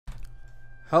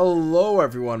Hello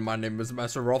everyone, my name is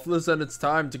Masterofroflness and it's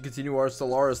time to continue our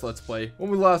Stellaris Let's Play.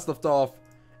 When we last left off,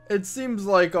 it seems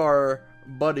like our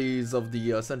buddies of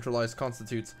the centralized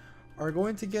constitutes are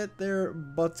going to get their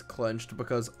butts clenched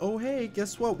because, oh hey,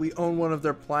 guess what? We own one of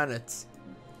their planets.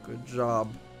 Good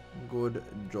job. Good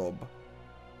job.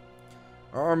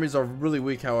 Our armies are really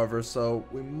weak, however, so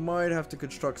we might have to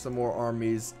construct some more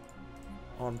armies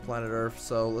on planet Earth.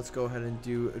 So let's go ahead and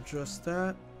do just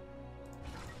that.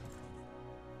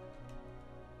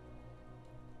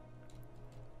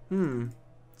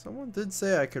 Someone did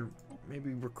say I could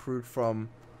maybe recruit from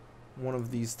one of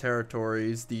these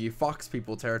territories, the Fox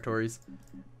people territories.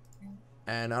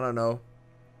 And I don't know.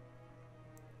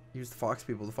 Use the Fox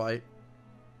people to fight.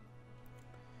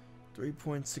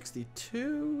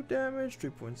 3.62 damage,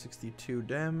 3.62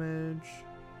 damage.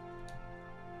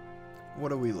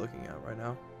 What are we looking at right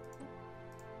now?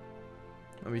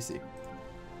 Let me see.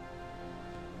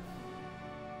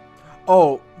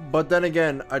 Oh, but then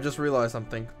again, I just realized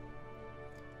something.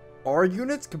 Our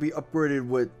units can be upgraded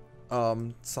with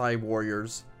Psi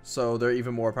warriors, so they're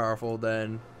even more powerful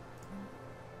than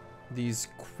these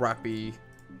crappy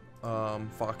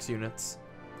Fox units.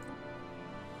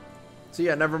 So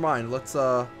yeah, never mind. Let's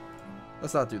not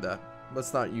do that.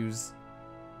 Let's not use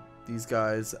these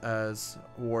guys as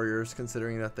warriors,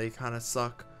 considering that they kind of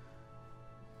suck.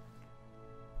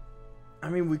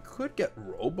 I mean, we could get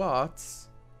robots.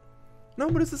 No,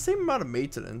 but it's the same amount of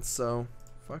maintenance, so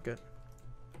fuck it.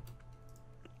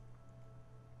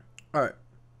 Alright.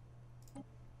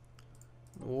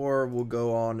 The war will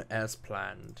go on as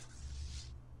planned.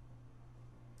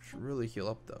 Should really heal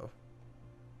up though.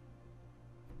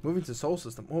 Moving to Soul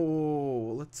System.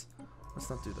 Oh, let's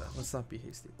not do that. Let's not be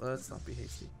hasty. Let's not be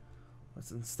hasty.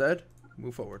 Let's instead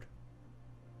move forward.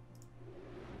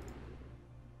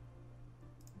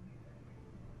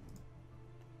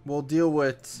 We'll deal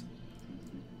with,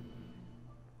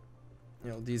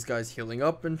 you know, these guys healing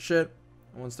up and shit.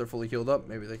 Once they're fully healed up,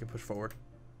 maybe they can push forward.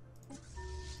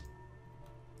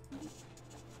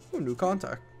 Ooh, new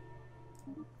contact.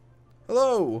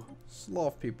 Hello,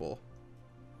 sloth people.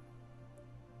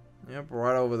 Yep,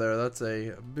 right over there. That's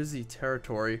a busy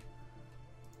territory.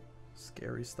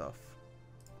 Scary stuff.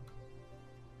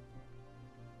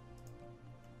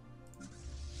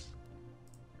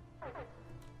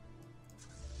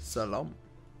 Salam.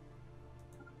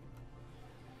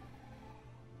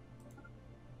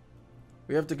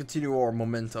 We have to continue our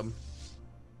momentum.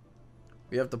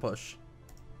 We have to push.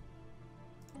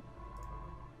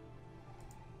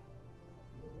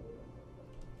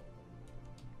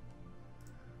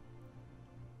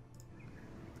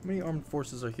 How many armed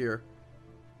forces are here?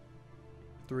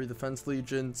 3 defense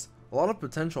legions. A lot of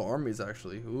potential armies,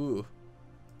 actually. Ooh.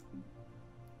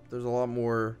 There's a lot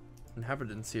more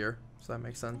inhabitants here, so that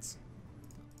makes sense.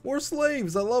 More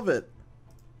slaves! I love it!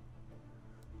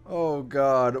 Oh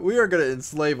god, we are gonna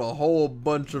enslave a whole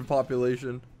bunch of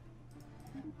population.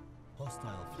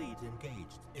 Hostile fleet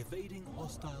engaged. Evading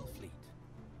hostile fleet.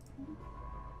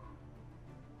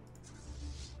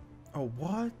 Oh,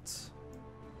 what?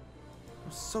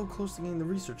 I'm so close to getting the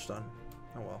research done.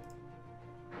 Oh well.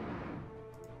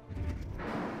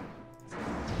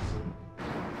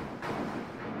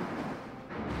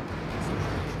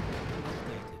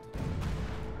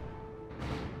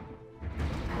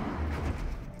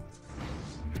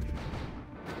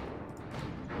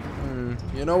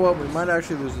 You know what? We might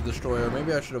actually lose the destroyer.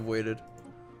 Maybe I should have waited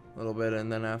a little bit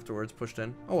and then afterwards pushed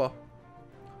in. Oh well.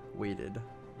 Waited.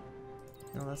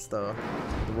 No, that's the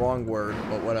wrong word,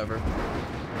 but whatever.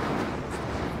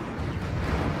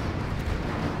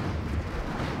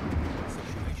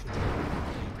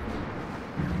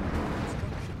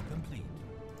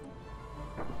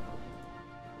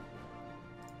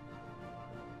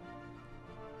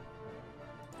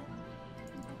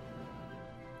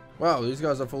 Wow, these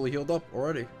guys are fully healed up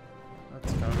already.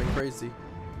 That's kind of crazy.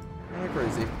 Kind of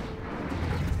crazy.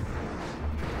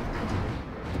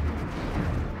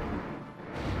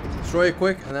 Destroy it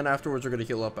quick, and then afterwards we're going to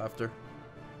heal up after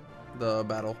the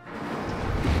battle.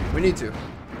 We need to.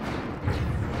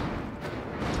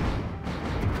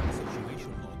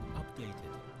 Situation log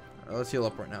updated. Let's heal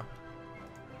up right now.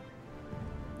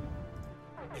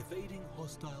 Evading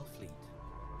hostile fleet.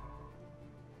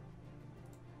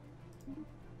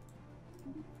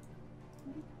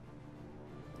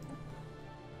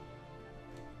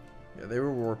 Yeah, they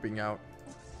were warping out.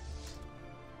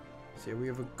 So yeah, we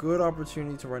have a good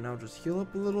opportunity to right now just heal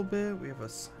up a little bit. We have a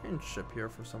science ship here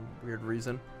for some weird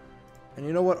reason. And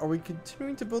you know what? Are we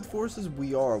continuing to build forces?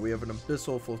 We are. We have an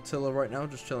abyssal flotilla right now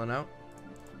just chilling out.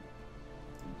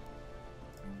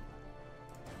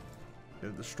 We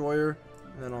have a destroyer.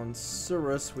 And then on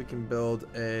Cirrus, we can build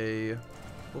a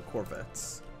little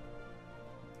corvettes.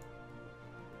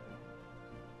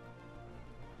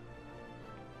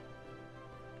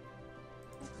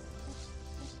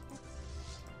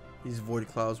 These void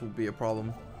clouds will be a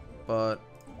problem, but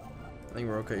I think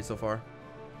we're okay so far.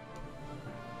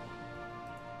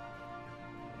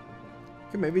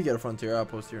 Could maybe get a frontier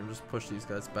outpost here and just push these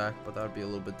guys back, but that would be a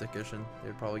little bit dickish and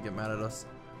they'd probably get mad at us.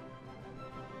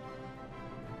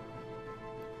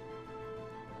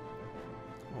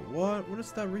 Oh, what? What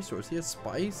is that resource? He has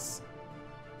spice?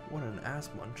 What an ass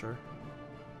muncher.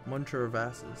 Muncher of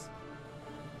asses.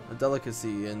 A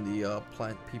delicacy in the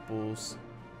plant people's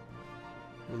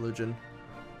religion.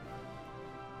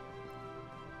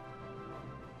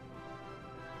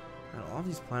 And a lot of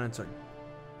these planets are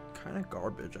kind of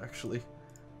garbage, actually.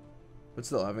 But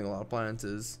still, having a lot of planets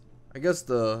is, I guess,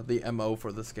 the MO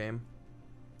for this game.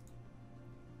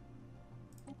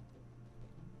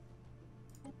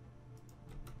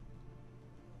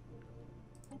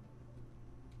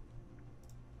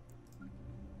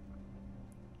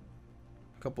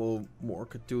 A couple more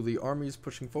Cthulhi armies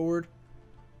pushing forward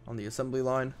on the assembly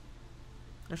line.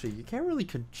 Actually, you can't really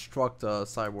construct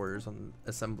side warriors on the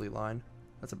assembly line.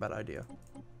 That's a bad idea.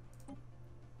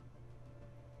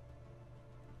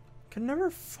 Can never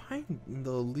find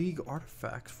the League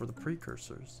artifacts for the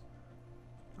precursors.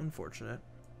 Unfortunate.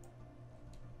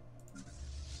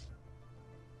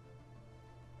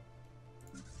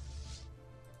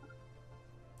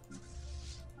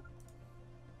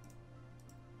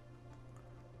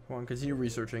 Come on, continue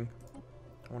researching.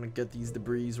 I want to get these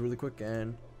debris really quick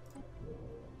and...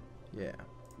 yeah.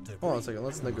 Hold on a second,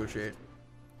 let's negotiate.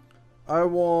 I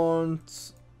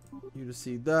want you to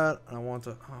see that, and I want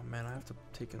to... oh man, I have to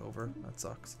take it over. That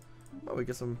sucks. Oh, we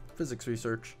get some physics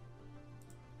research.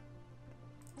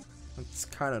 That's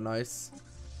kind of nice.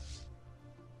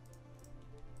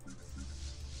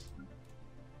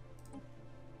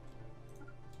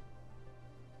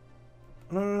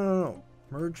 No.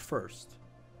 Merge first.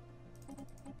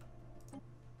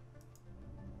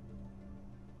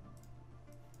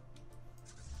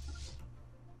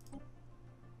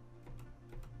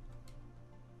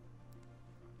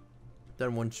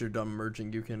 Then once you're done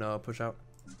merging, you can push out.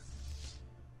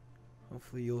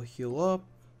 Hopefully you'll heal up.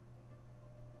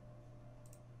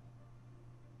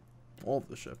 All of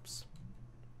the ships.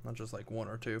 Not just like one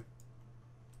or two.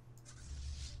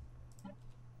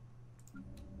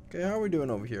 Okay, how are we doing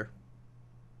over here?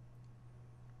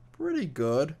 Pretty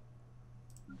good.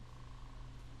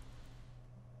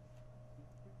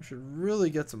 We should really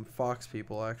get some fox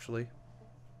people, actually.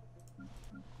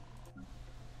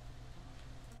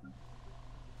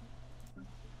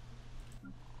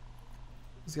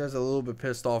 These guys are a little bit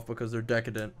pissed off because they're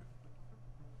decadent.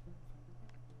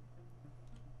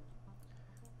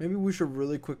 Maybe we should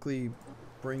really quickly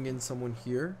bring in someone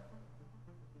here.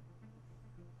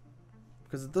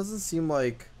 Because it doesn't seem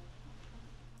like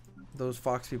those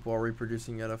fox people are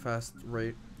reproducing at a fast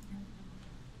rate.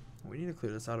 We need to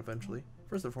clear this out eventually.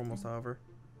 First and foremost, however.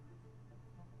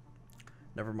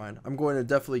 Never mind. I'm going to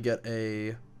definitely get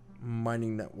a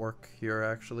mining network here,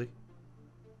 actually.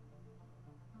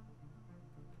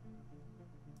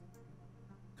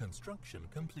 Construction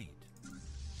complete.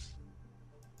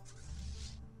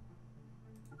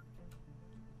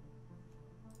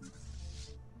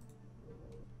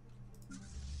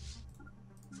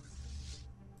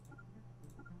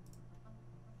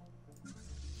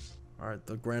 Alright,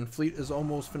 the Grand Fleet is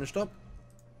almost finished up.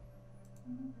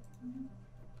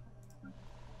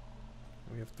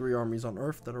 We have 3 armies on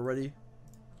Earth that are ready.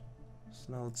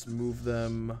 So now let's move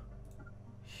them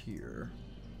here.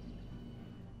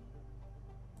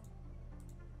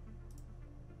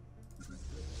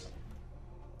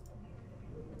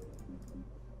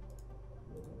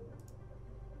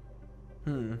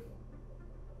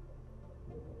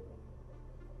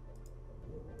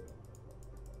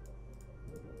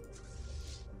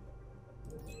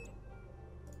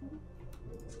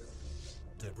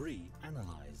 Debris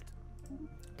analyzed.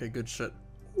 Okay, good shit.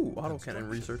 Ooh, autocannon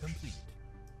research. Complete.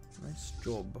 Nice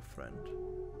job, friend.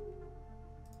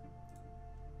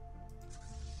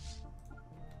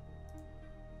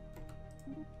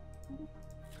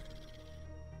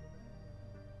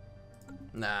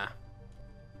 Nah.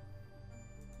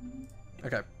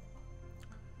 Okay.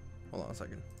 Hold on a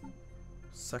second.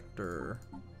 Sector.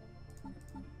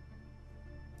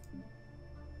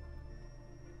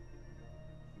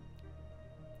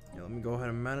 Yeah, let me go ahead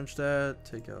and manage that.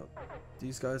 Take out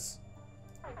these guys.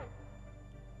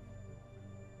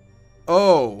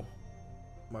 Oh!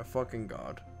 My fucking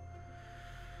god.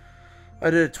 I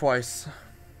did it twice.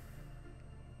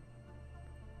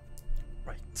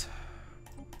 Right.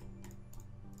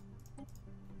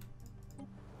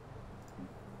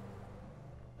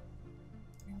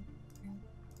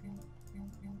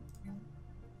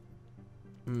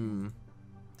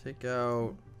 Take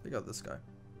out this guy.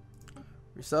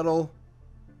 Resettle.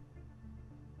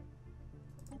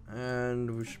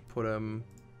 And we should put him.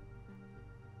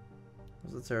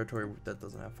 What's the territory that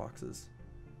doesn't have foxes?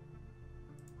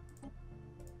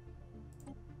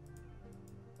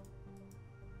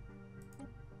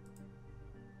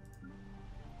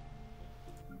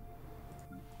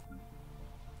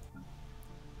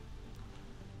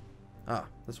 Ah,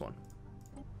 this one.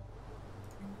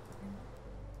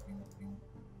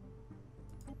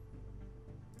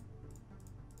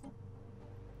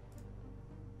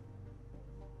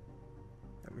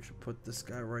 And we should put this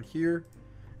guy right here.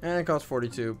 And it costs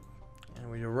 42.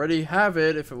 And we already have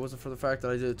it if it wasn't for the fact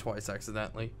that I did it twice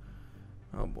accidentally.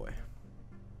 Oh boy.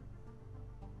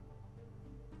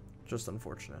 Just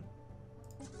unfortunate.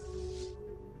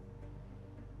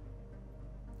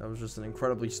 That was just an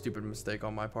incredibly stupid mistake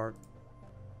on my part.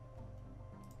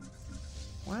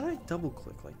 Why did I double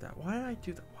click like that? Why did I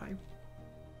do that?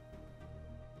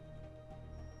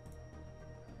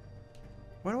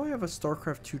 Why do I have a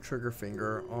StarCraft 2 trigger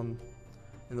finger on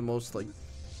in the most like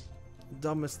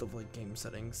dumbest of like game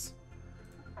settings?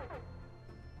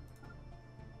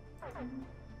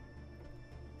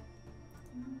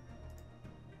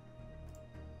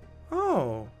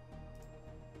 Oh.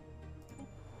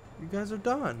 You guys are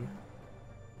done.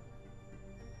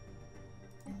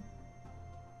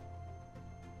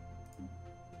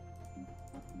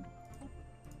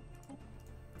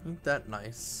 Ain't that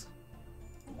nice?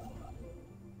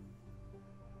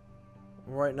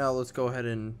 Right now, let's go ahead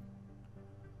and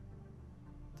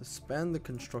disband the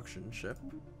construction ship.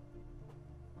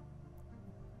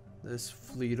 This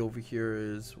fleet over here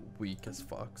is weak as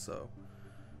fuck, so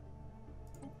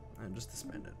and just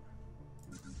disband it.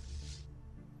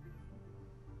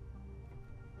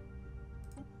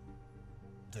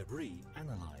 Debris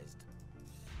analyzed.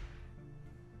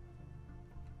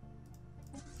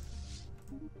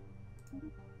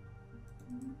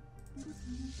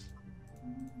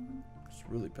 Just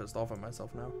really pissed off at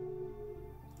myself now.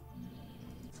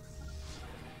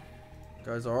 You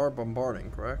guys are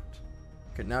bombarding, correct?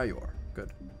 Okay, now you are.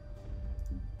 Good.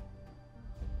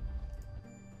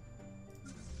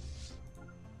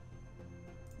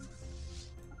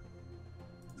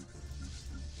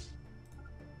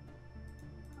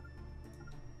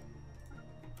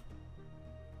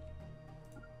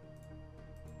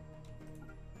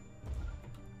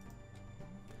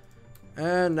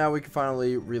 And now we can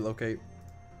finally relocate.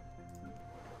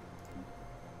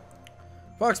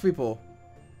 Fox people.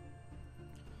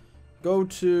 Go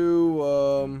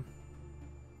to,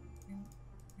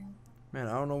 man,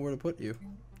 I don't know where to put you.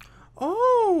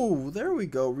 Oh, there we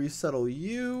go. Resettle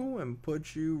you and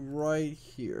put you right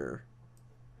here.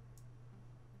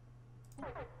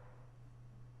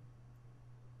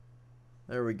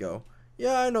 There we go.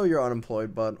 Yeah, I know you're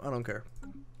unemployed, but I don't care.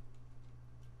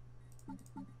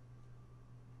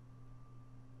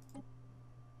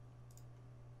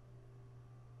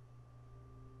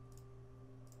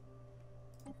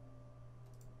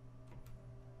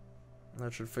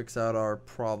 That should fix out our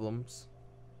problems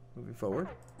moving forward.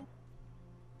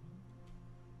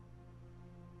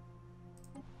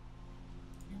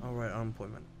 Alright,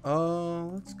 unemployment.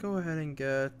 Let's go ahead and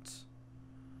get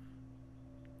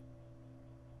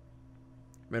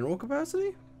mineral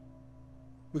capacity?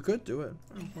 We could do it.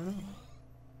 Oh, why not?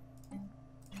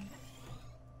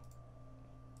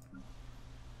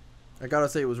 I gotta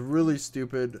say, it was really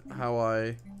stupid how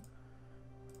I...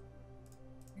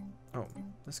 Oh,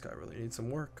 this guy really needs some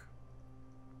work.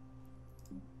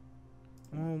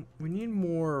 Well, we need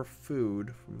more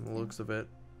food from the looks of it.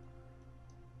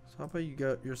 So how about you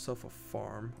get yourself a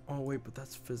farm? Oh wait, but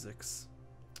that's physics.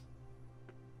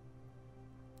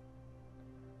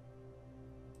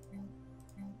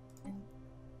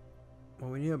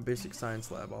 Well, we need a basic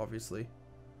science lab, obviously.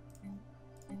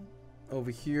 Over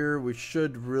here, we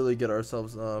should really get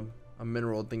ourselves a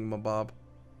mineral thingamabob.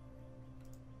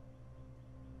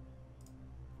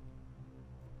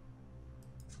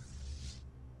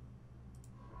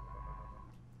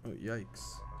 Oh,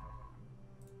 yikes.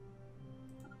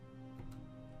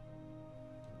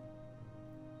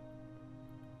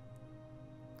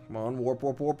 Come on, warp,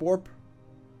 warp, warp, warp.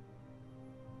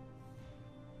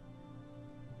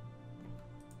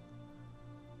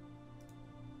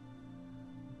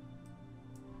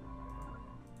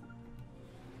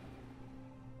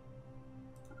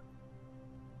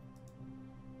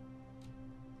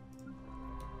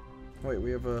 Wait,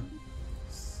 we have a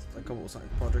a couple of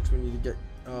science projects we need to get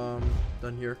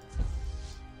done here.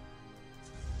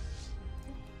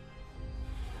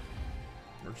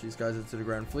 Merge these guys into the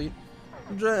Grand Fleet,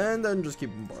 and then just keep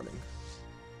bombarding.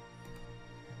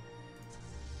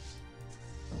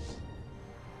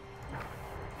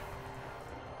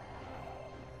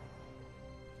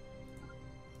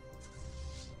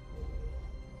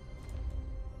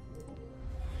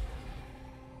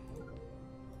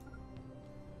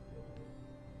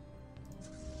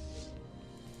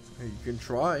 You can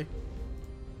try.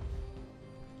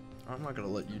 I'm not gonna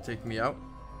let you take me out.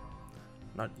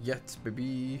 Not yet,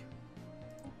 baby.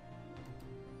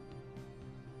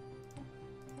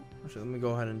 Actually, let me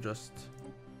go ahead and just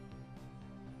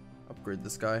upgrade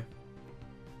this guy.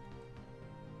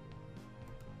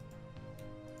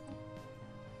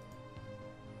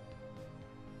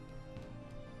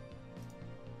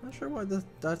 Not sure why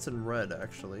that's in red,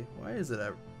 actually. Why is it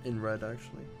in red,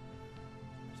 actually?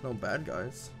 There's no bad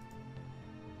guys.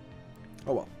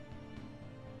 Oh well.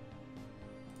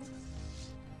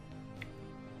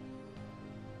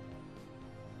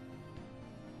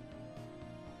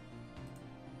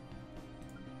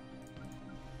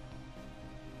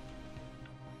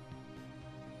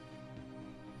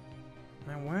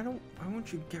 Man, why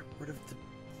won't you get rid of the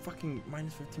fucking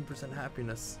minus 15%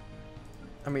 happiness?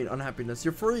 I mean, unhappiness.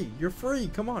 You're free. You're free.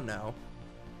 Come on now.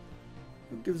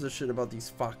 Who gives a shit about these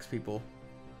fox people?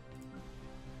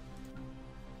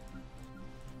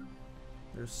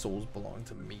 Their souls belong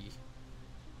to me.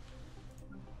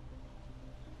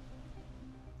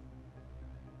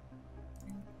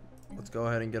 Let's go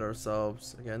ahead and get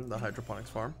ourselves, again, the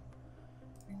hydroponics farm.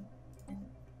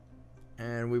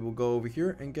 And we will go over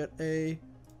here and get a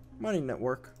mining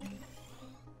network.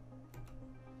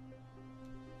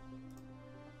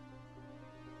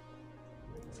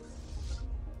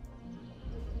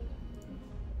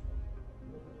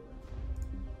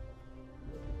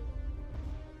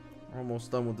 We're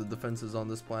almost done with the defenses on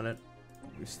this planet.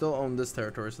 We still own this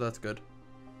territory, so that's good.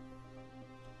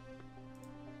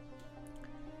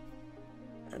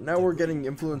 And now we're getting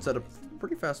influence at a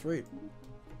pretty fast rate,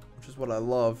 which is what I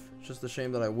love. It's just a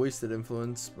shame that I wasted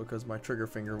influence because my trigger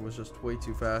finger was just way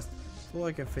too fast. Well,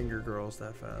 I can finger girls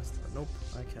that fast. Nope,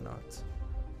 I cannot.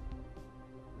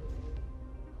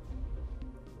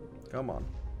 Come on.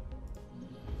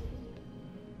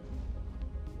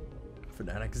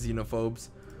 Fanatic xenophobes.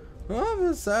 Well,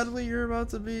 but sadly, you're about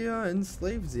to be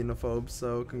enslaved xenophobes,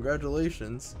 so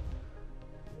congratulations.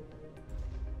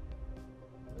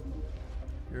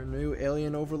 Your new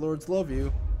alien overlords love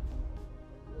you.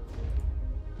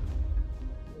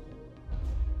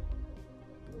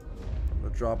 I'm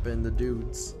gonna drop in the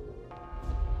dudes.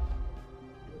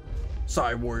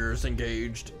 Side warriors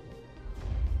engaged.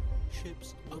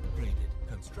 Ships upgraded.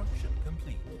 Construction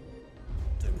complete.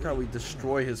 Look how we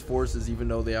destroy his forces even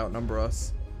though they outnumber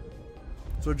us.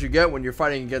 That's what you get when you're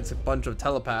fighting against a bunch of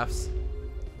telepaths.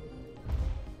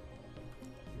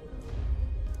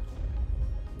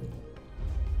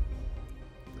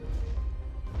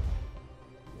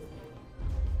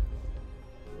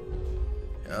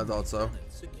 Yeah, I thought so.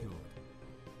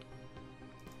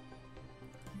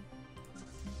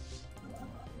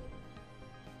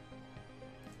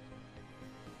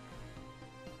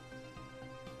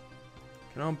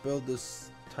 Cannot build this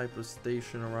type of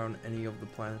station around any of the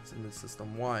planets in the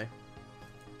system. Why?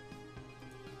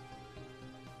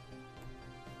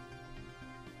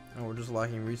 Oh, we're just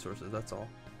lacking resources, that's all.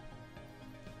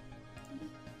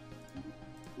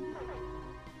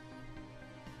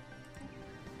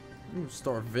 Ooh,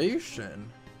 starvation.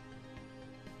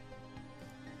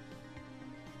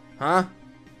 Huh?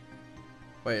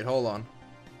 Wait, hold on.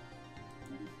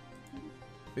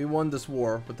 We won this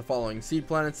war with the following: seed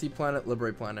planet,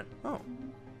 liberate planet. Oh.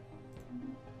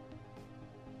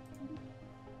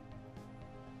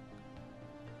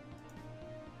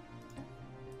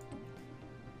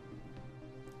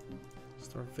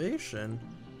 Starvation?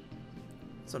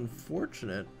 It's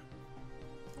unfortunate.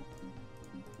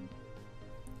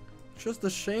 It's just a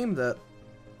shame that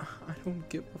I don't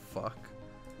give a fuck.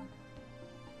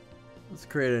 Let's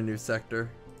create a new sector.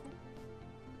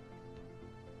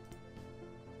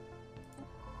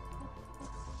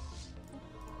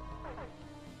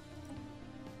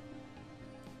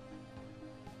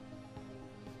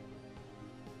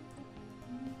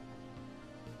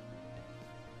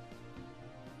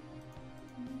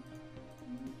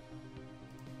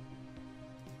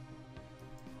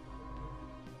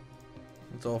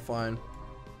 It's all fine.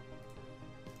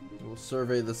 We'll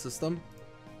survey the system.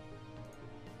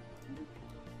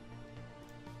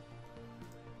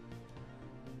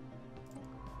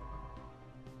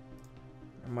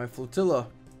 And my flotilla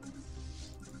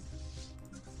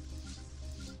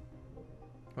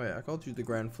Wait, I called you the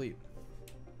Grand Fleet.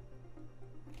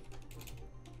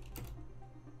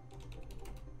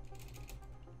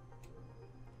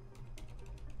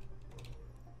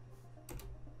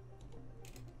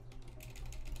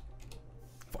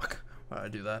 Fuck. Why did I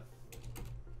do that?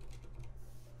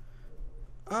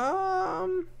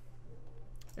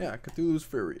 Yeah, Cthulhu's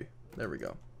Fury. There we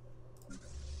go.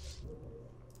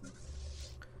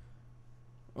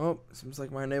 Oh, seems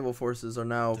like my naval forces are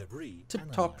now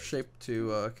tip-top shape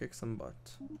to kick some butt.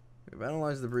 We've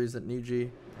analyzed the debris at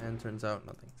Niji, and turns out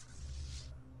nothing.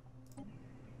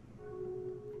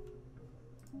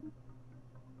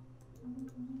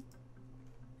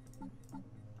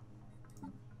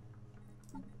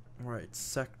 Alright,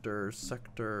 sector.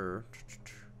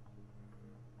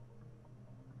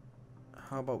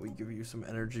 How about we give you some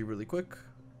energy really quick?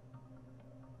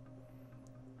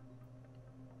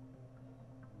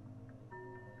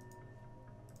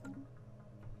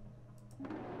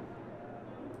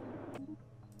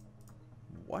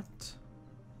 What?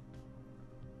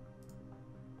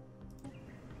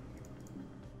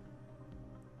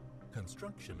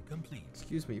 Construction complete.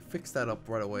 Excuse me, fix that up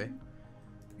right away.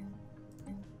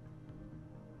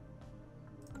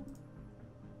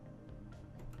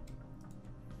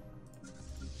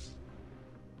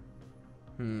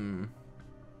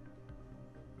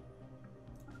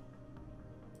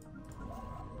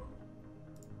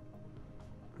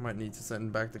 Might need to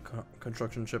send back the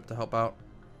construction ship to help out.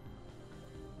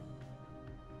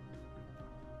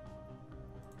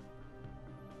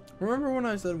 Remember when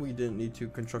I said we didn't need 2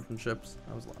 construction ships?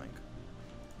 I was lying.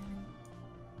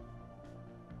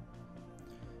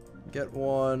 Get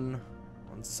one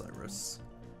on Cyrus.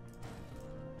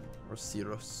 Or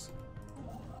Cirrus.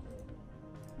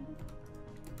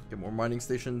 Get more mining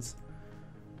stations.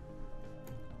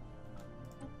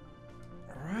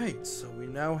 Alright, so we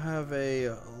now have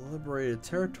a liberated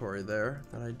territory there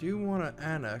that I do want to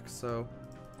annex, so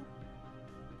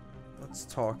let's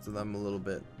talk to them a little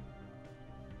bit.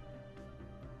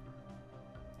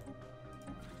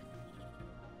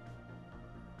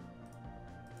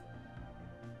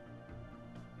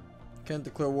 Can't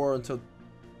declare war until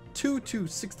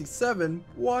 2267.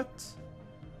 What?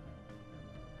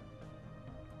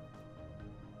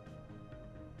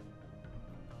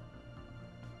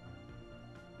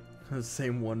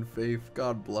 Same one faith.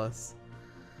 God bless.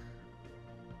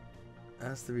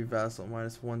 Has to be vassal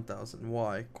minus 1,000.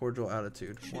 Why? Cordial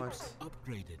attitude. What?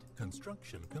 Upgraded.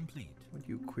 Construction complete. What do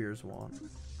you queers want?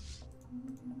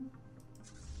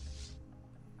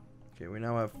 Okay, we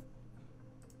now have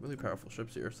really powerful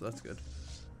ships here, so that's good.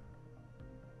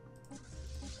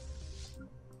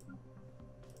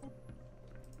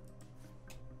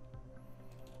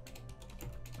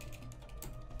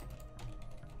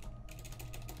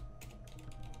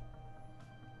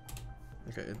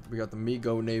 Okay, we got the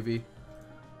Migo Navy.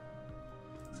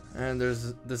 And this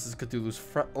is Cthulhu's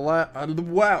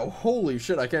wow, holy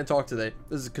shit, I can't talk today.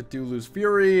 This is Cthulhu's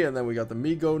Fury, and then we got the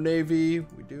Migo Navy.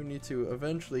 We do need to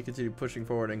eventually continue pushing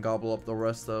forward and gobble up the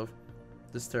rest of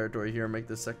this territory here and make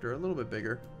this sector a little bit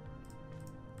bigger.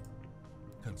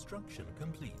 Construction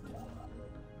complete.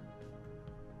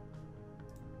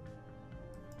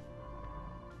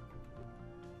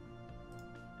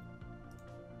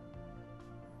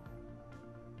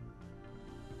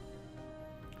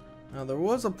 Now there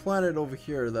was a planet over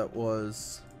here that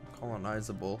was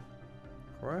colonizable,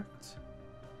 correct?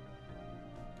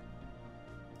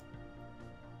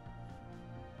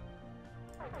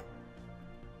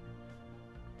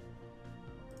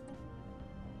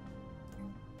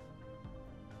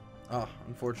 Ah,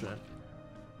 unfortunate.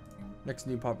 Next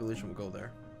new population will go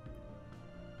there.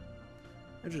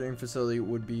 Engineering facility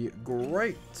would be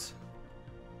great.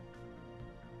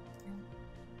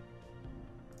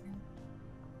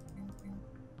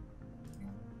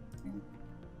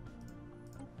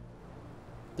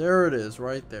 There it is,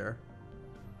 right there.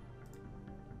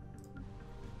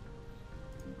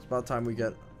 It's about time we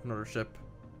get another ship.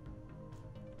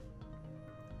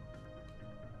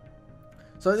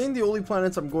 So I think the only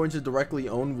planets I'm going to directly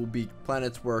own will be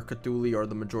planets where Cthulhi are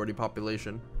the majority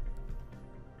population.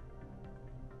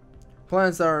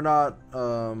 Planets that are not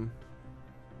owned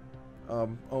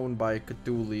by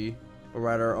Cthulhi, or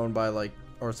rather owned by like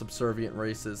or subservient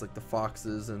races like the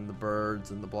foxes and the birds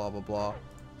and the blah blah blah.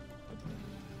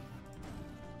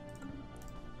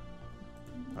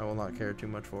 I will not care too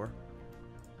much for.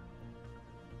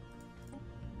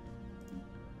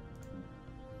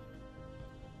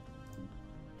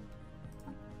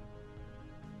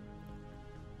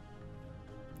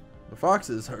 The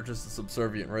foxes are just a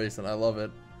subservient race and I love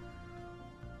it.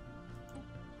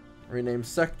 Rename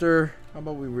sector. How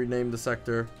about we rename the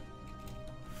sector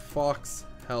Fox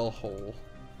Hellhole?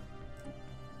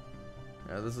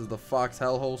 Yeah, this is the Fox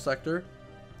Hellhole sector.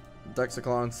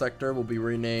 Dexiclon sector will be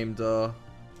renamed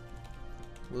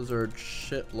Lizard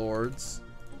Shitlords.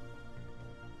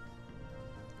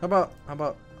 How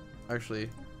about actually,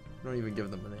 don't even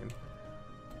give them a name.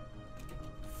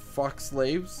 Fox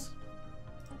Slaves.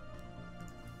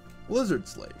 Lizard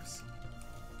Slaves.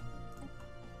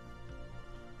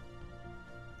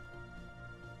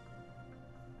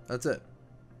 That's it.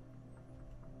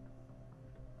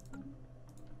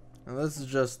 And this is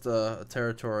just a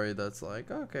territory that's like,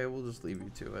 okay, we'll just leave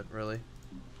you to it, really.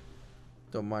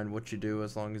 Don't mind what you do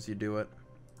as long as you do it.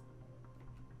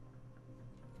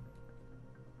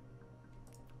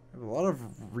 I have a lot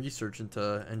of research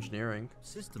into engineering.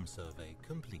 System survey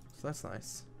complete. So that's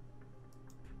nice.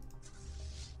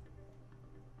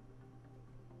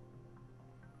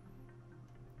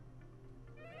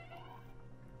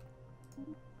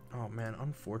 Oh man,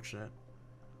 unfortunate.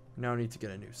 We now need to get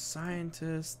a new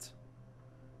scientist.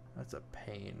 That's a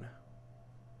pain.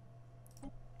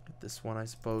 Get this one, I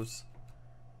suppose.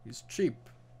 He's cheap.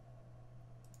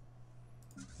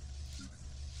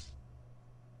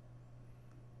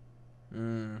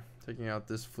 Taking out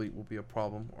this fleet will be a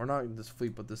problem. Or not this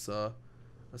fleet, but this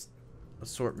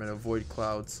assortment of void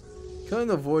clouds. Killing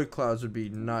the void clouds would be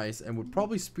nice and would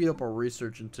probably speed up our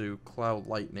research into cloud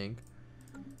lightning.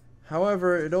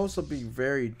 However, it'd also be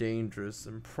very dangerous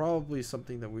and probably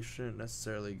something that we shouldn't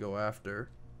necessarily go after.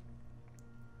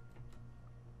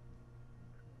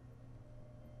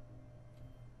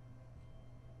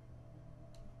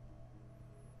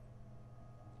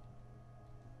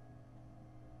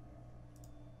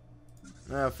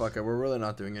 Ah, fuck it. We're really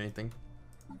not doing anything.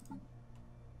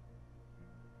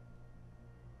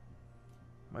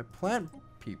 My plant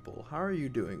people, how are you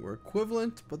doing? We're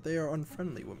equivalent, but they are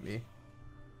unfriendly with me.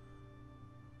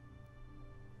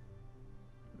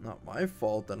 Not my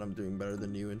fault that I'm doing better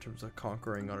than you in terms of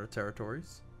conquering other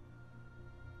territories.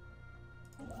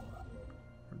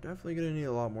 We're definitely gonna need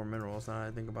a lot more minerals now that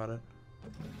I think about it.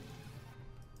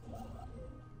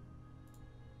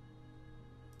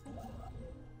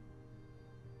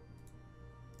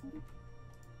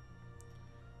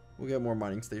 We'll get more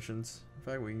mining stations. In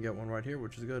fact, we can get one right here,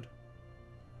 which is good.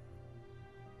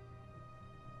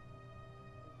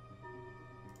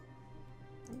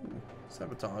 Ooh,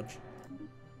 sabotage.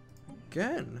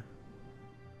 Again.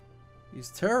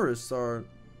 These terrorists are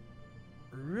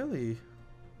really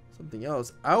something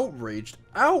else. Outraged.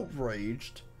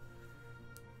 Outraged.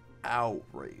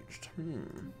 Outraged.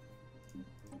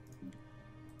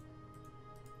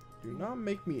 Do not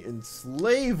make me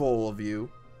enslave all of you.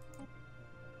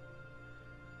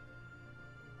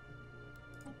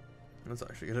 That's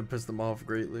actually gonna piss them off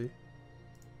greatly.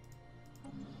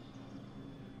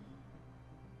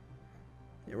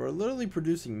 Yeah, we're literally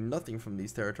producing nothing from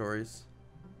these territories.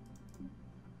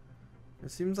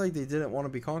 It seems like they didn't want to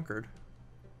be conquered.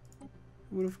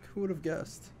 Who would have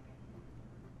guessed?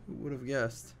 Who would have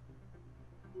guessed?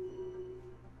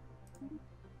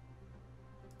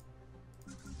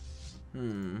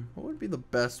 What would be the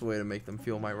best way to make them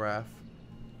feel my wrath?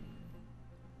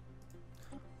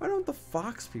 Why don't the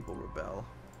fox people rebel?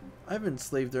 I've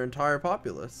enslaved their entire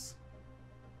populace.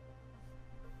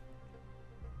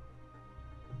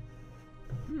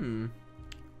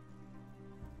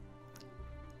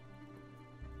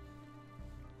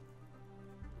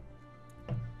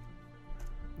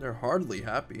 They're hardly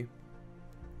happy.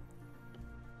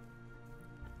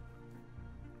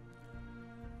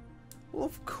 Well,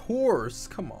 of course.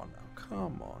 Come on now.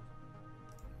 Come on.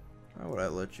 How would I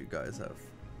let you guys have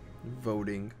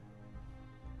voting?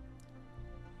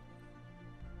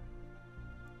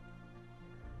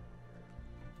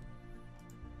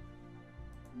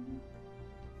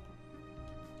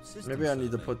 Maybe I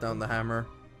need to put down the hammer.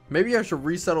 Maybe I should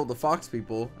resettle the fox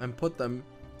people and put them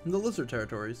in the lizard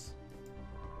territories.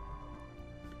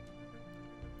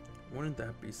 Wouldn't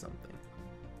that be something?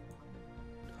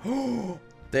 Oh,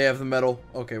 they have the metal.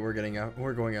 Okay, we're getting out.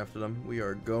 We're going after them. We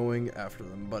are going after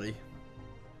them, buddy.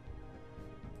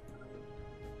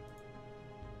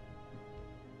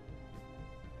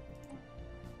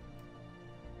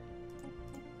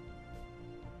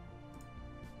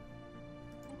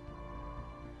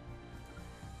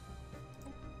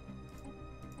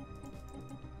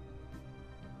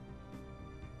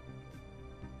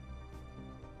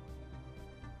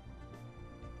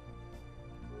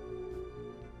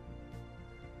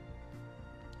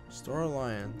 Star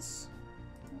Alliance.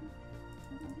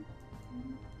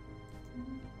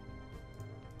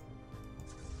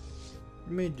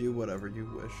 You may do whatever you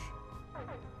wish.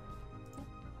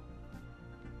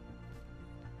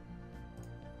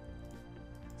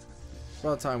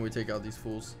 About time we take out these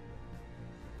fools.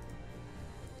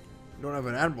 We don't have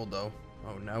an admiral though.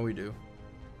 Oh, now we do.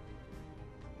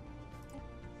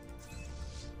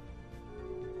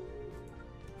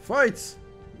 Fight!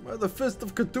 By the fist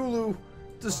of Cthulhu!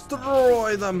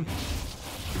 Destroy them!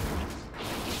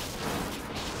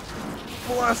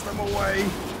 Blast them away!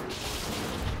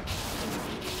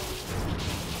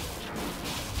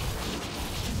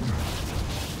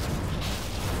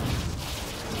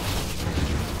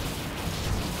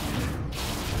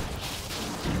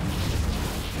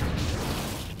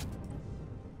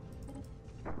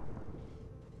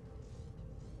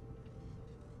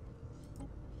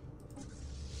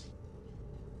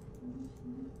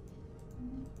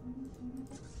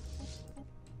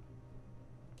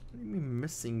 What do you mean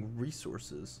missing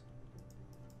resources?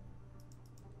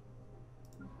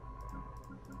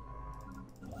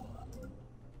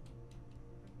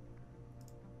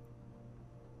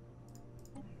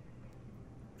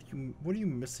 What are you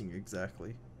missing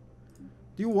exactly?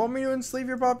 Do you want me to enslave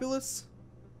your populace?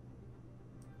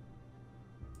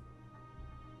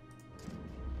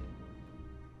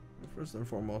 First and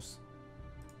foremost,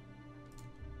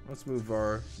 let's move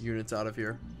our units out of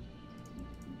here.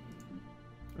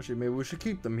 Actually, maybe we should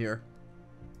keep them here.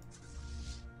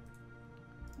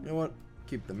 You know what?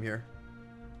 Keep them here.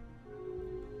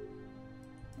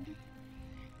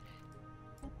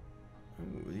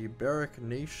 Ooh, the Iberic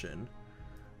Nation.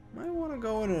 Might want to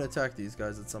go in and attack these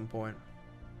guys at some point.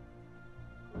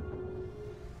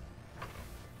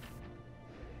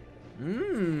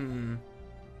 The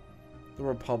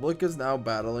Republic is now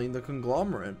battling the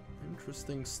Conglomerate.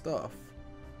 Interesting stuff.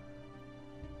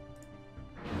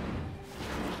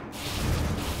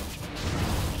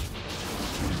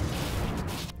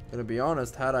 Gonna be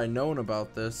honest, had I known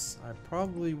about this, I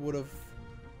probably would have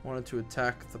wanted to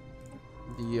attack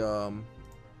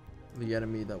the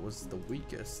enemy that was the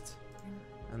weakest,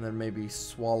 and then maybe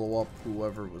swallow up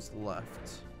whoever was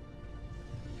left.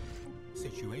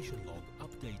 Situation log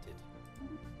updated.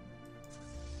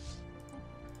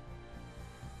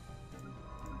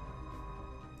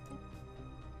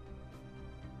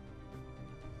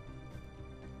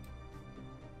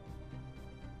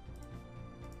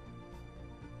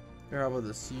 Here, how about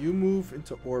this? You move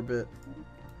into orbit.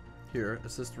 Here,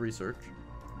 assist research.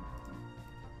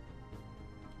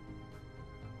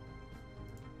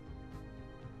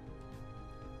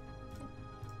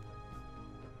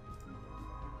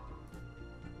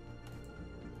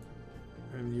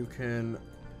 And you can...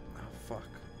 oh, fuck.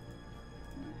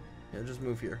 Yeah, just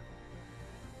move here.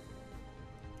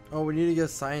 Oh, we need to get a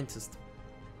scientist.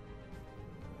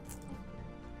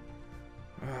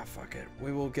 Ah, fuck it.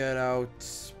 We will get out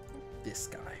this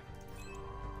guy.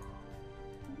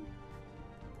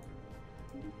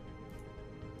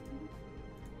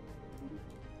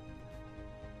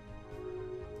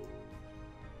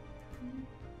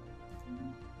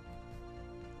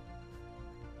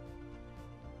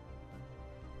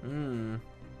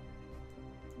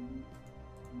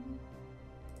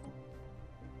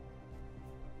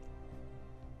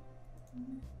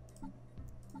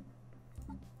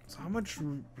 So how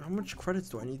much credits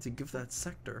do I need to give that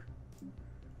sector?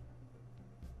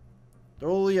 They're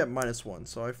only at -1,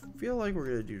 so I feel like we're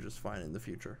gonna do just fine in the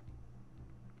future.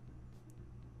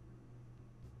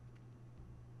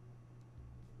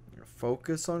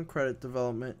 Focus on credit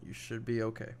development. You should be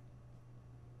okay.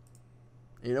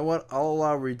 You know what? I'll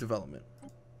allow redevelopment.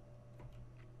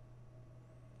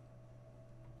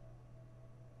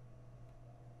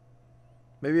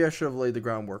 Maybe I should have laid the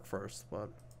groundwork first,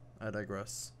 but I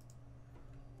digress.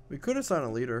 We could assign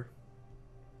a leader.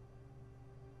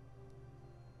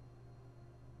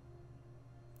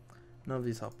 None of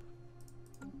these help.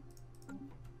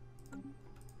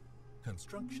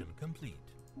 Construction complete.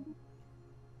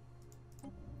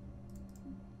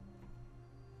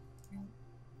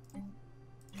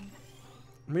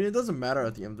 I mean, it doesn't matter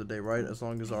at the end of the day, right? As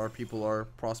long as our people are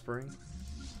prospering.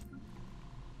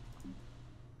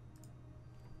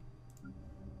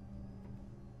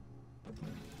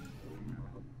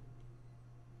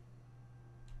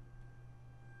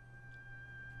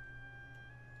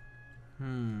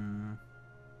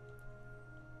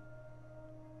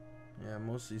 Yeah,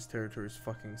 most of these territories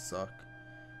fucking suck.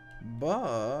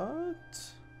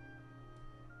 But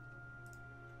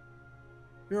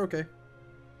you're okay.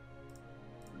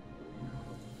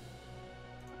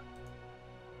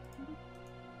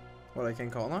 What, I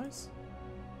can colonize?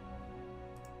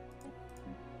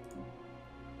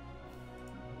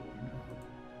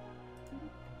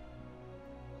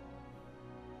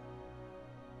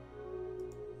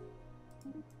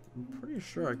 I'm pretty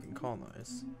sure I can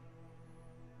colonize.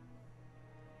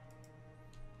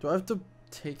 Do I have to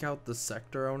take out the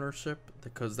sector ownership?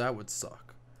 Because that would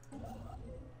suck.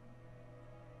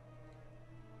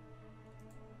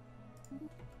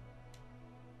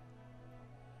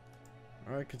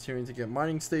 Alright, continuing to get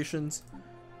mining stations.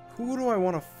 Who do I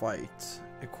want to fight?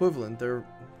 Equivalent, they're...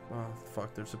 Oh,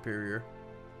 fuck, they're superior.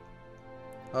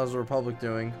 How's the Republic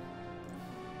doing?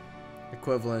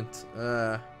 Equivalent,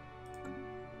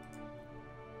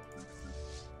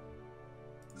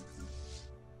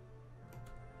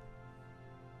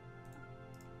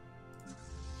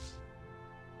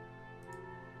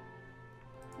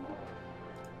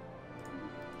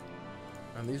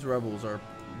 And these rebels are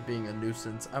being a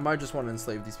nuisance. I might just want to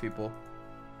enslave these people.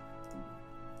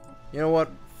 You know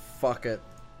what? Fuck it.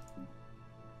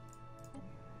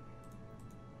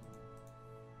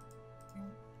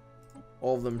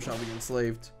 All of them shall be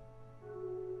enslaved.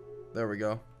 There we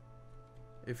go.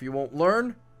 If you won't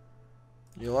learn,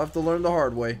 you'll have to learn the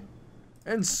hard way.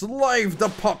 Enslave the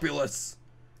populace!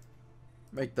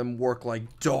 Make them work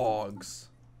like dogs.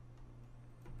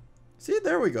 See,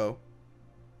 there we go.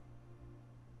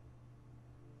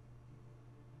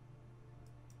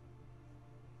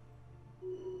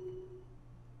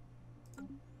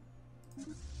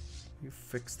 You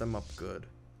fix them up good.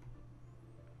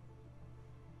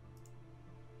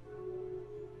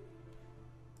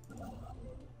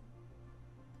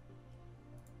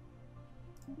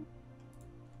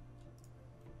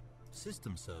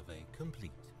 System survey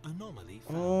complete. Anomaly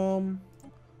found.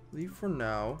 Leave for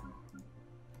now.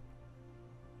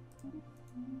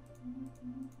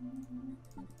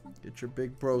 Get your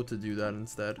big bro to do that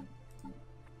instead.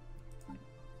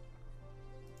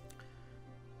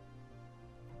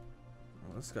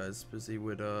 Oh, this guy's busy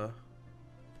with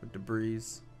debris.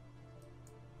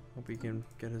 Hope he can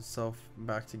get himself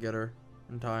back together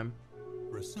in time.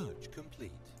 Research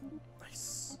complete.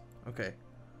 Nice. Okay.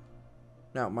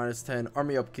 Now, -10,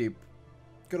 army upkeep.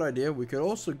 Good idea. We could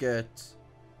also get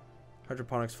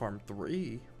hydroponics farm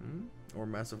 3, or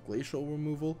massive glacial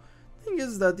removal. Thing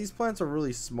is that these plants are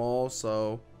really small,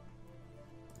 so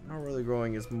I'm not really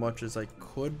growing as much as I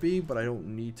could be, but I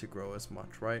don't need to grow as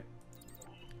much, right?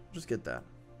 Just get that.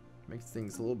 Makes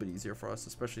things a little bit easier for us,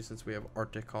 especially since we have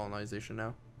Arctic colonization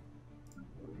now.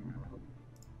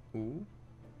 Ooh.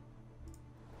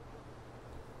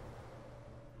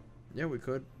 Yeah, we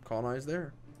could colonize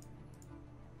there.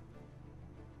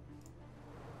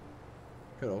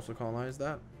 Could also colonize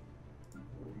that.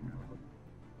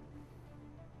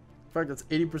 In fact, that's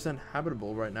 80%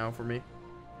 habitable right now for me.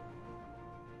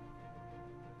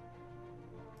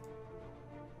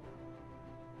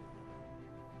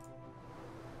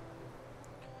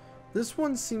 This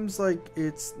one seems like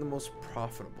it's the most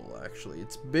profitable, actually.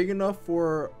 It's big enough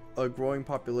for a growing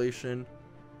population,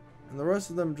 and the rest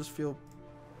of them just feel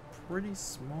pretty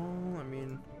small. I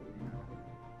mean,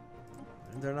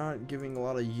 they're not giving a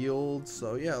lot of yield,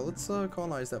 so yeah, let's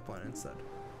colonize that planet instead.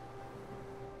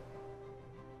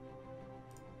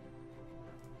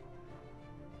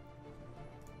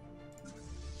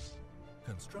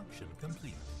 Construction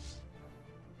complete.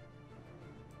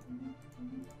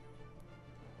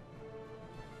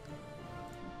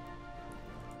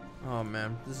 Oh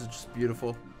man, this is just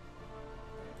beautiful.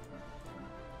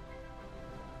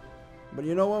 But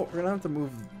you know what? We're gonna have to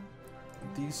move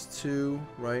these two,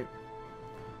 right?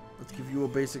 Let's give you a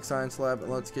basic science lab,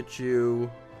 and let's get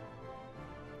you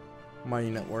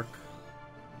mining network.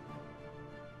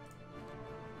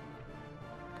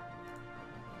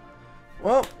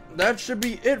 Well, that should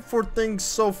be it for things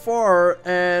so far,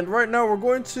 and right now we're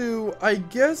going to, I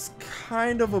guess,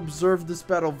 kind of observe this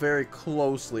battle very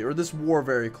closely, or this war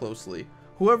very closely.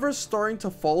 Whoever's starting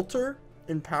to falter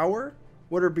in power,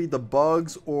 whether it be the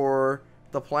bugs or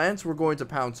the plants, we're going to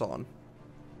pounce on.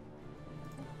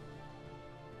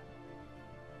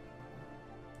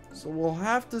 So we'll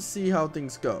have to see how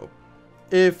things go.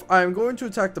 If I'm going to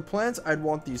attack the plants, I'd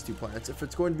want these two planets. If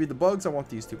it's going to be the bugs, I want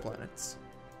these two planets.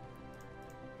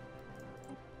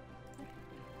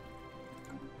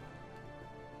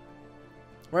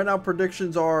 Right now,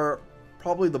 predictions are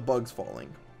probably the bugs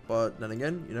falling. But then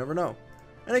again, you never know.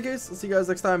 In any case, I'll see you guys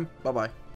next time. Bye-bye.